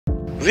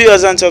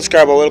Viewers and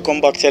subscribers, welcome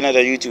back to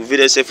another YouTube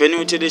video. So if you're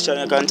new to this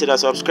channel, consider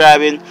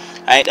subscribing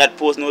and hit that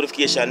post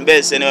notification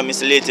bell so you never miss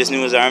the latest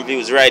news and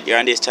reviews right here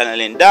on this channel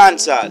in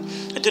Dancehall.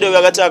 And today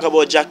we're going to talk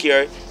about Jack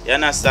here. You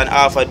understand,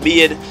 offered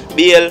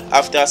bail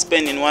after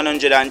spending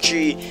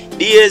 103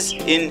 days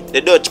in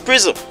the Dutch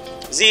prison.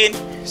 Zine,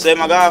 so I'm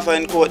going to offer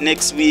in court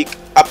next week,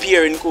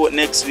 appear in court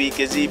next week.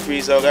 You see,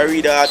 so I'm going to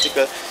read the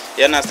article,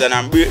 you understand,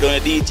 and break down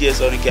the details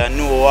so you can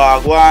know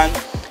what going on.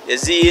 You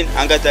see,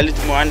 and get a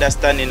little more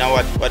understanding of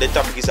what the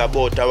topic is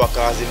about, our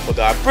cause him for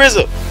God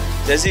prison.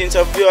 You see,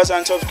 so viewers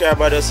and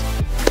subscribers,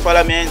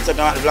 follow me on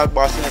Instagram at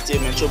Vlogboss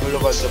Entertainment. Show me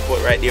love and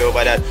support right there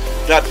over that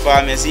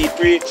platform, you see,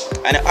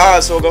 and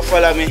also go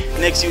follow me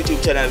next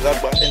YouTube channel,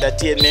 Vlogboss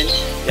Entertainment.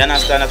 You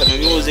understand that I'm a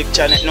music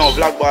channel, no,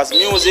 Vlogboss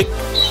Music.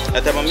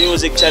 That I'm a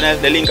music channel.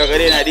 The link I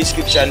got in the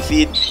description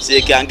feed, so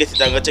you can get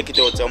it and go check it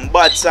out. Some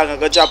bad song I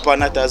go drop on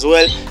that as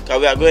well, because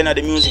we are going to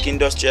the music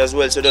industry as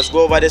well. So just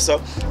go over there,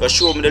 so go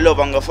show me the love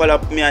and go follow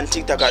me on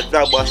TikTok at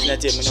Vlogboss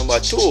Entertainment number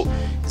 2.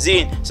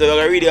 Zine, so we're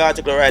going to read the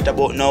article right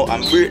about now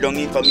and break down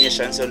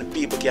information so the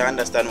people can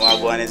understand what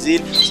I'm going on.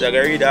 Zine, so we're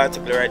going to read the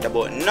article right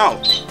about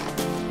now.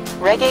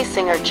 Reggae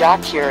singer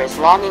Jack Cure is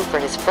longing for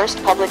his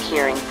first public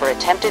hearing for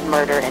attempted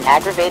murder and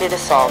aggravated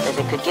assault, as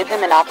it could give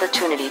him an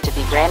opportunity to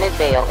be granted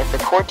bail if the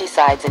court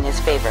decides in his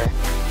favor.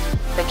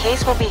 The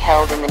case will be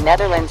held in the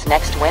Netherlands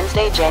next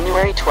Wednesday,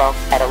 January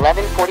 12th at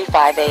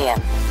 11:45 a.m.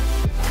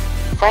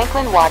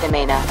 Franklin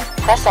Wademena,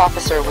 press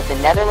officer with the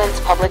Netherlands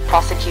Public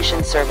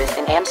Prosecution Service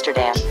in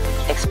Amsterdam,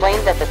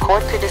 explained that the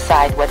court could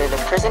decide whether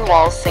the prison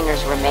walls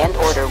singer's remand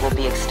order will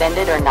be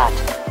extended or not.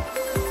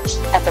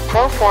 At the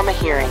pro forma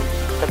hearing,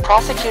 the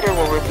prosecutor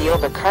will reveal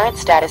the current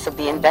status of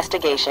the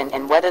investigation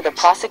and whether the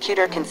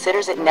prosecutor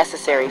considers it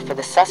necessary for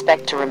the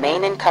suspect to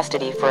remain in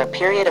custody for a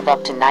period of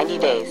up to 90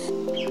 days.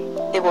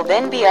 It will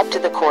then be up to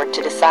the court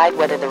to decide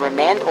whether the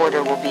remand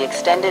order will be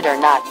extended or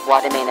not,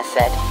 Wademena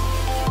said.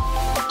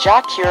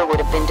 Jack Cure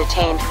would have been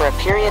detained for a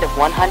period of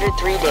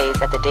 103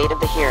 days at the date of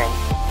the hearing.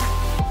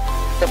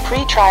 The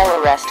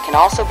pre-trial arrest can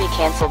also be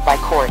cancelled by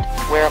court,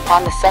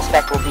 whereupon the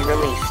suspect will be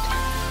released.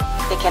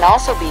 It can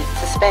also be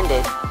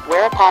suspended,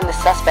 whereupon the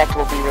suspect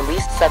will be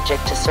released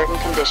subject to certain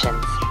conditions.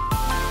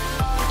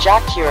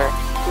 Jack Cure,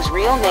 whose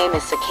real name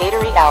is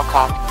Sakateri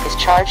Alcock, is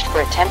charged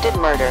for attempted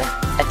murder,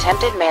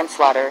 attempted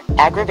manslaughter,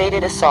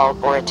 aggravated assault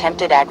or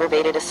attempted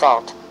aggravated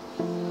assault.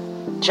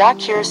 Jack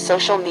Cure's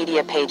social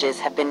media pages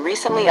have been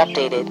recently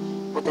updated,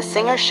 with the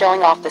singer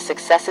showing off the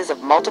successes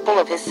of multiple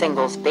of his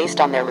singles based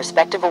on their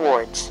respective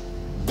awards.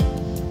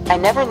 I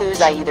never lose,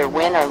 I either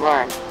win or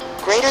learn.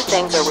 Greater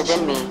things are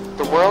within me,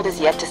 the world is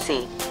yet to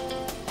see.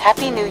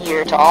 Happy New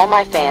Year to all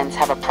my fans,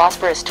 have a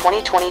prosperous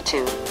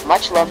 2022,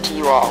 much love to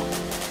you all.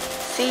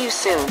 See you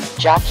soon,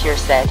 Jack Cure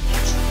said.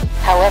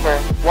 However,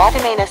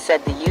 Wademena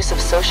said the use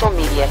of social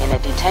media in a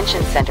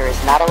detention center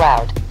is not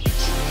allowed.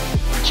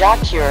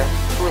 Jack Cure,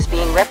 who is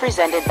being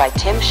represented by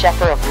Tim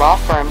Sheffer of law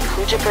firm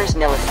Kujikers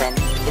Nilsson,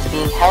 is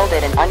being held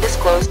at an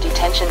undisclosed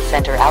detention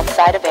center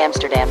outside of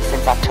Amsterdam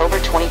since October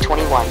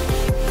 2021.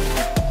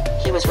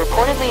 He was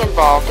reportedly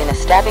involved in a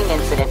stabbing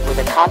incident with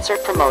a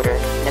concert promoter,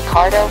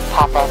 Ricardo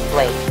Papa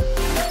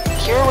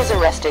Blake. Cure was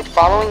arrested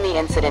following the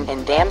incident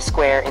in Dam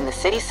Square in the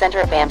city center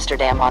of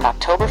Amsterdam on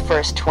October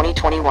 1,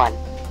 2021.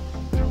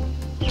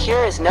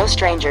 Cure is no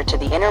stranger to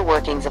the inner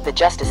workings of the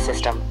justice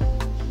system.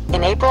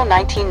 In April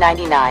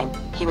 1999,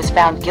 he was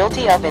found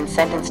guilty of and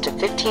sentenced to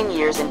 15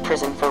 years in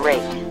prison for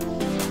rape.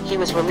 He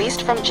was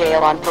released from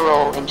jail on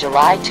parole in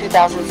July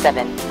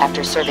 2007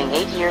 after serving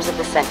 8 years of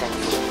the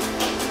sentence.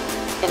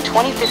 In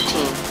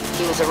 2015,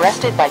 he was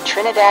arrested by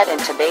Trinidad and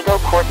Tobago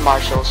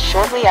court-martials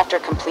shortly after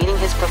completing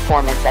his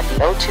performance at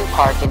the O2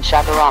 Park in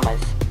Chagaramas.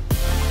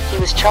 He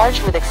was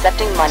charged with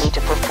accepting money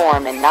to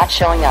perform and not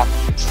showing up.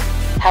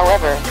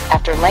 However,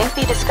 after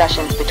lengthy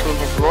discussions between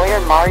his lawyer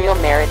Mario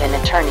Merritt and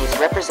attorneys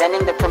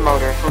representing the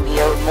promoter, whom he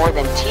owed more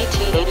than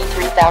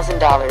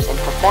 $83,000 in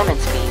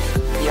performance fees,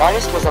 the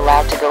artist was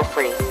allowed to go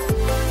free.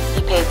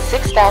 He paid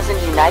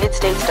 $6,000 United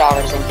States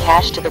dollars in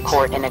cash to the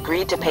court and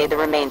agreed to pay the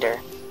remainder.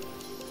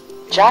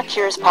 Jack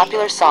Cure's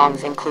popular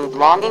songs include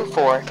Longing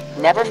For,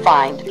 Never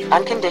Find,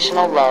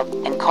 Unconditional Love,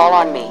 and Call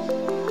On Me.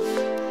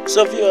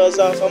 So viewers,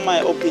 for my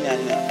opinion,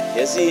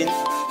 you see,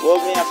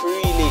 what we have to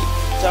really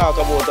talk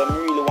about and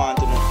really want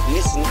to know,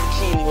 listen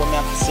keenly what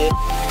I have to say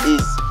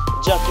is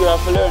Jack Cure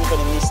have to learn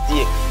from the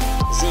mistake.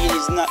 See,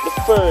 he's not the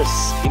first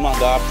he might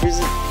go to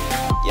prison.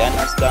 You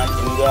understand?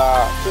 He go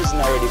to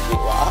prison already for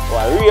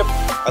rape.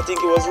 I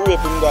think it was rape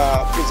him go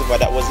to prison,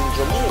 but that was in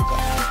Jamaica.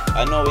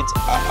 I know it's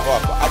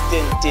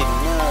attempted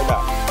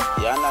murder.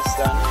 You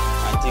understand?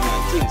 And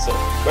thing. So,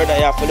 brother,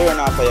 you have to learn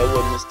off of your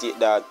own mistake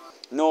that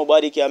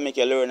nobody can make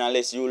you learn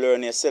unless you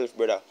learn yourself,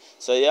 brother.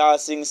 So you all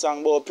sing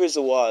song about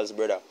prison walls,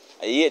 brother.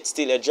 And yet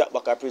still you drop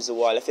back a prison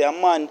wall. If you're a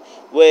man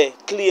where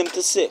claim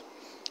to say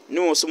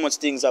know so much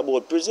things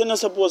about prison, you're not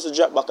supposed to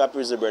drop back a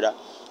prison, brother.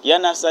 You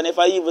understand? If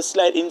I even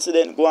slight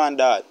incident go on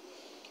that,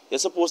 you're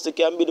supposed to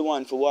can be the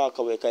one to walk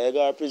away, because you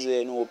got a prison,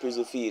 you know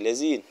prison feel, you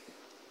see?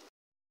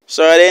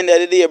 So at the end of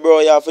the day,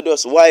 bro, you have to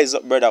just wise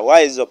up, brother.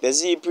 Wise up. You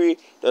see,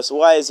 just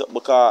wise up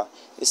because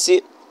you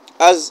see,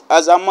 as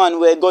a man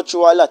where go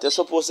through a lot, you're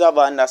supposed to have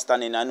an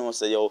understanding and know,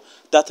 say, yo,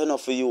 that's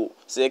enough for you.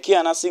 So you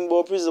can't sing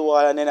about prison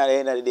wall and then at the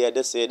end of the day, you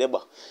just say,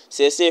 deba.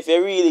 So you say, if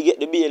you really get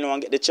the bail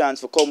and get the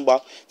chance to come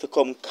back, to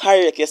come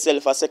correct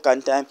yourself a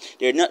second time,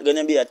 there's not going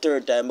to be a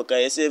third time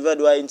because you say, if you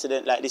do an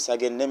incident like this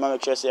again, then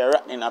make sure you're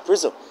rotting in a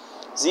prison.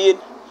 See?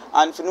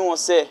 And if you know,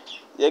 say,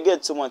 you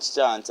get too much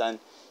chance and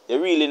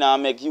you really now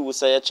make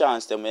use of your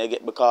chance then when you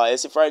get, because you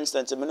see, for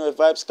instance, I know if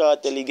Vibes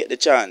Cartel you get the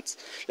chance,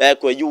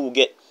 like where you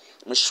get,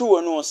 I'm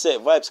sure no say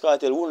Vibes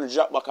Cartel won't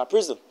drop back a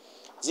prison.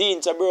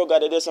 Zine, so bro,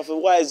 gotta just have to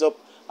wise up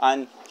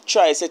and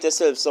try set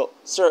yourself so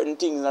certain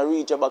things not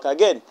reach you back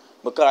again.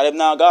 Because them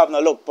now have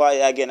no luck for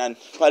you again, and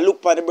if I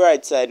look on the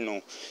bright side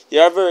now,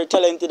 you're a very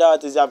talented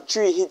artist, you have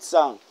 3 hit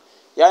songs.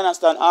 You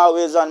understand,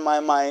 always on my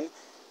mind.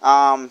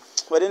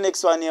 What the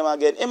next one name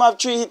again? Him have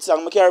 3 hit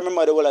songs, I can't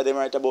remember the whole of them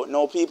right about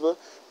now, people.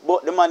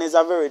 But the man is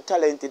a very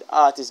talented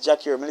artist,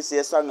 Jackie. I see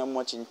a song not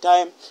much in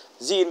time.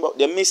 Zine, but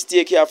the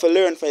mistake, you have to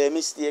learn from your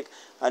mistake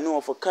and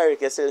know for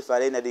correct yourself at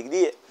the end of the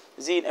day.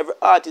 Zine, every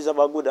artist have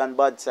a good and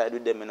bad side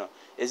with them, you know.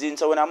 Zine,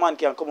 so when a man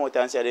can come out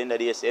and say at the end of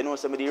the day, say, you know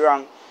somebody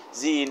wrong,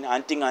 Zine,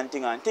 and thing and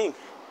thing and thing.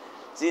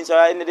 Zine, so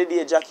at the end of the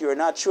day, Jackie, you're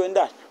not showing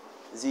that.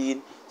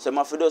 Zine, so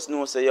my just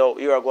know, say, yo,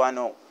 you're going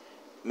now.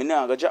 Me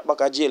now go drop back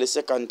a jail the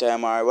second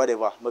time or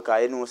whatever,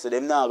 because you know, so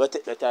them now go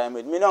take the time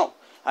with me now.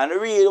 And the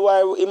real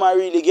why he might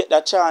really get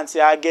that chance,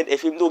 yeah, again,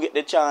 if he do get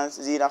the chance,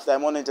 Zine, after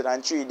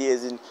 103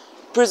 days in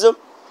prison,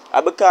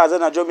 because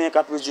in a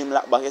Jamaica prison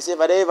lock back. You see, if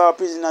I ever a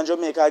prison in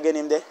Jamaica again,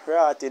 him there,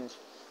 rotted,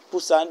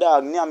 pussy and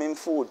dog, name him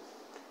food.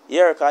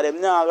 Yeah, because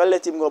them now gonna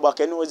let him go back.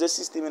 You know, it's a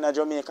system in a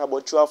Jamaica,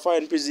 but through a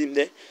foreign prison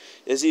there,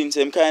 you see him,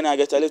 so him kind of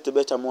get a little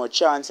better, more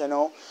chance, you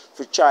know,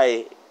 to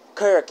try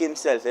correct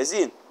himself, you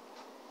see.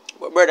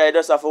 But brother, you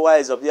just have to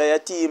wise up. You and your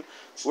team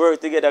work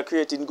together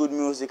creating good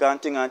music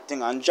and thing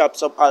and drop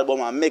some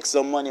album and make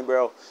some money,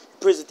 bro. The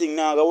prison thing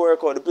now go work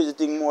out. The prison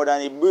thing more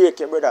than it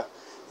break you, brother.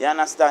 You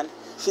understand?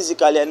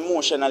 Physically and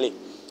emotionally.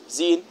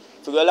 See?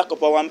 If you go lock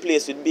up at one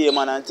place with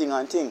B-man and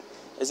thing.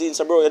 You see?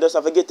 So bro, you just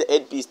have to get the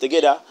headpiece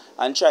together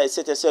and try to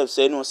set yourself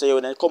so you know, so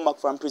when you come back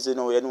from prison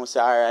now, you know,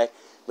 say, alright,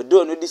 we're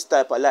done with this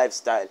type of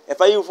lifestyle. If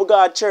you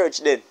forgot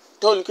church then,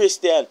 turn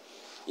Christian.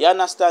 You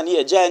understand?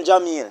 Here, Giant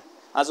Jamil.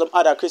 And some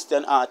other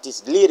Christian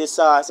artists, Lady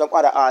Saw, some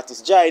other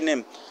artists, join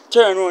them.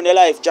 Turn around their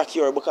life, Jackie,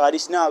 because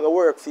this now going to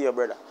work for you,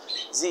 brother.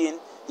 Zine,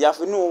 you have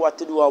to know what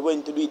to do and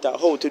when to do it and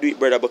how to do it,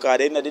 brother, because at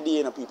the end of the day,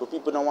 you know,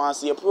 people don't want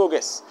to see your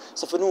progress.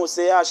 So if you know,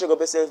 say, I should go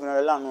yourself in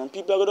the long run,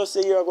 people are going to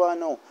say you're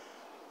going now.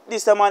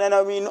 This man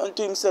don't mean nothing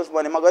to himself,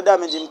 man. He's going to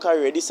damage his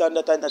career, this and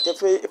that and that.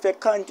 If you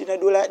continue to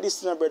do like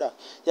this, no, brother,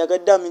 you're going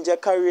to damage your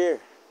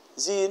career.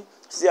 Zine,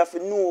 so you have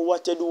to know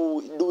what you're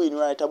doing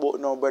right about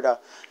now, brother.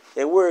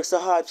 You work so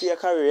hard for your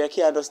career, you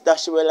can't just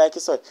dash away like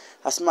you said.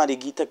 As somebody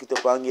take it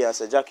up and give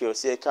us a Jackie, you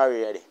see your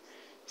career there.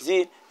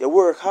 See, you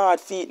work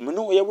hard feet. I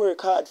know you work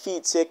hard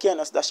feet, so you can't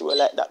just dash away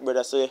like that,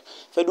 brother. So if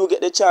you do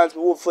get the chance,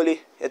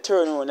 hopefully you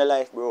turn around the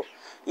life, bro.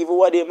 Even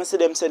one day I see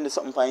them send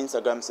something on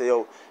Instagram, say,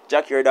 yo,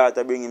 Jackie, your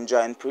daughter bring him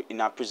join in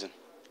a prison.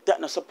 That's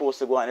not supposed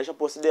to go on. They're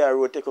supposed to there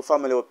road, take a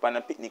family up on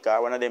a picnic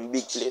or one of them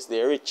big places,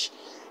 they're rich.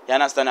 You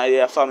understand how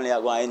your family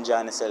are going to enjoy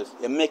themselves.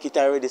 You make it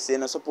already, so you're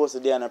not supposed to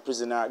be in a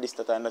prison or this,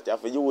 that, and that. You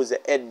have to use the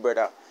head,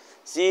 brother.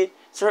 See,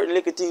 certain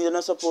little things you're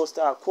not supposed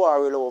to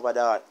quarrel over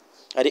that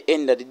at the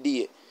end of the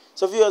day.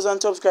 So viewers and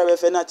subscribers,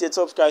 if you're not yet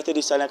subscribed to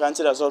this channel,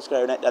 consider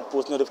subscribing at that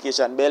post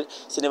notification bell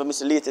so you never miss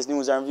the latest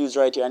news and reviews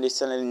right here on this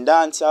channel in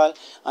Dancehall.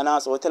 And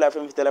also tell a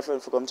friend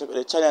to come check out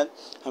the channel.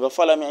 And go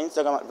follow me on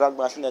Instagram at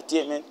Vlogboss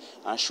Entertainment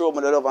and show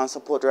me the love and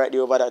support right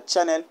there over that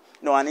channel.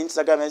 No, on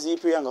Instagram as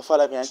Zipri, and go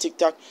follow me on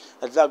TikTok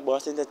at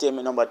Vlogboss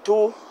Entertainment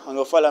 #2. And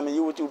go follow me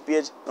YouTube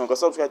page. And go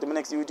subscribe to my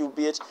next YouTube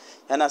page.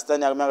 You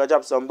understand? I'm going to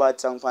drop some bad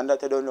songs from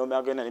that. I don't know,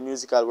 I'm going to the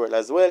musical world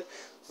as well.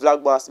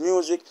 Vlogboss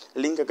Music.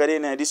 Link I got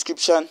in the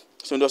description.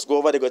 So just go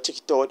over there, go check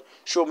it out.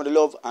 Show me the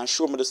love and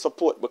show me the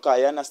support. Because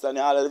you understand,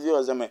 all of the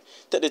viewers, I mean,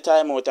 take the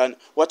time out and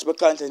watch my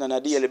content on a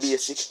daily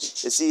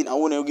basis. You see, I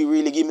want to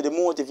really give me the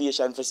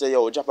motivation for say,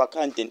 yo, drop a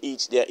content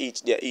each day.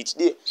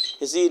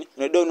 You see,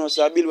 you don't know,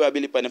 so I build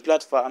on the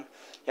platform.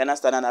 You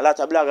understand? And a lot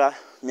of bloggers,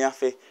 me have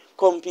to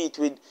compete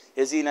with,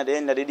 you see, at the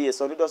end of the day.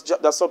 So you just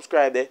drop the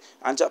subscribe there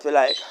and drop a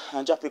like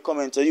and drop a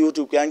comment so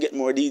YouTube can get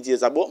more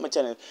details about my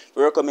channel.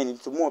 We recommend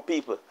it to more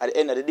people at the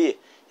end of the day.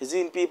 You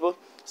see, people?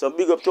 So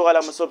big up to all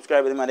of my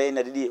subscribers at the end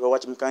of the day for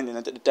watching my content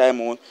and take the time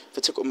on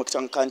for check out my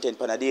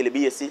content on a daily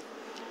basis.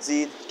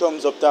 See,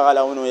 thumbs up to all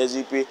of you know,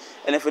 ZP.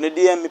 And if you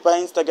DM me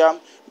on Instagram,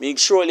 make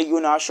sure you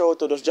know a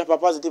shout out, just drop a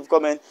positive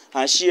comment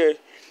and share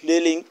the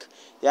link.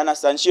 You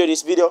understand? Share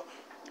this video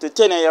to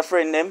 10 of your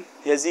friends them,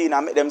 you see,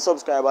 and make them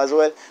subscribe as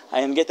well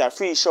and get a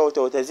free shout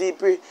out. You see,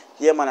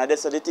 yeah man,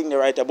 that's the thing they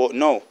write about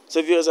now.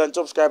 So viewers and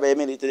subscribers, you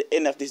made it to the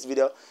end of this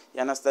video. You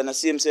understand? The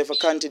same say for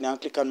continue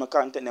and click on my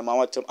content and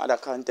watch some other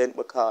content,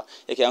 because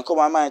you can come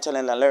on my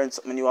channel and learn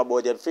something new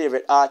about your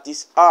favorite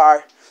artist or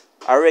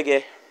a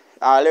reggae,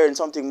 or learn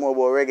something more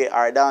about reggae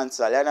or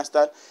dancehall. You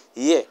understand?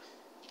 Yeah.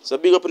 So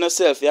big up on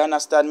yourself, you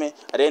understand me?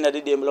 At the end of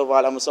the day, I love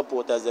all of my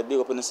supporters. They big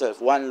up on yourself.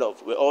 One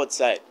love. We're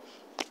outside.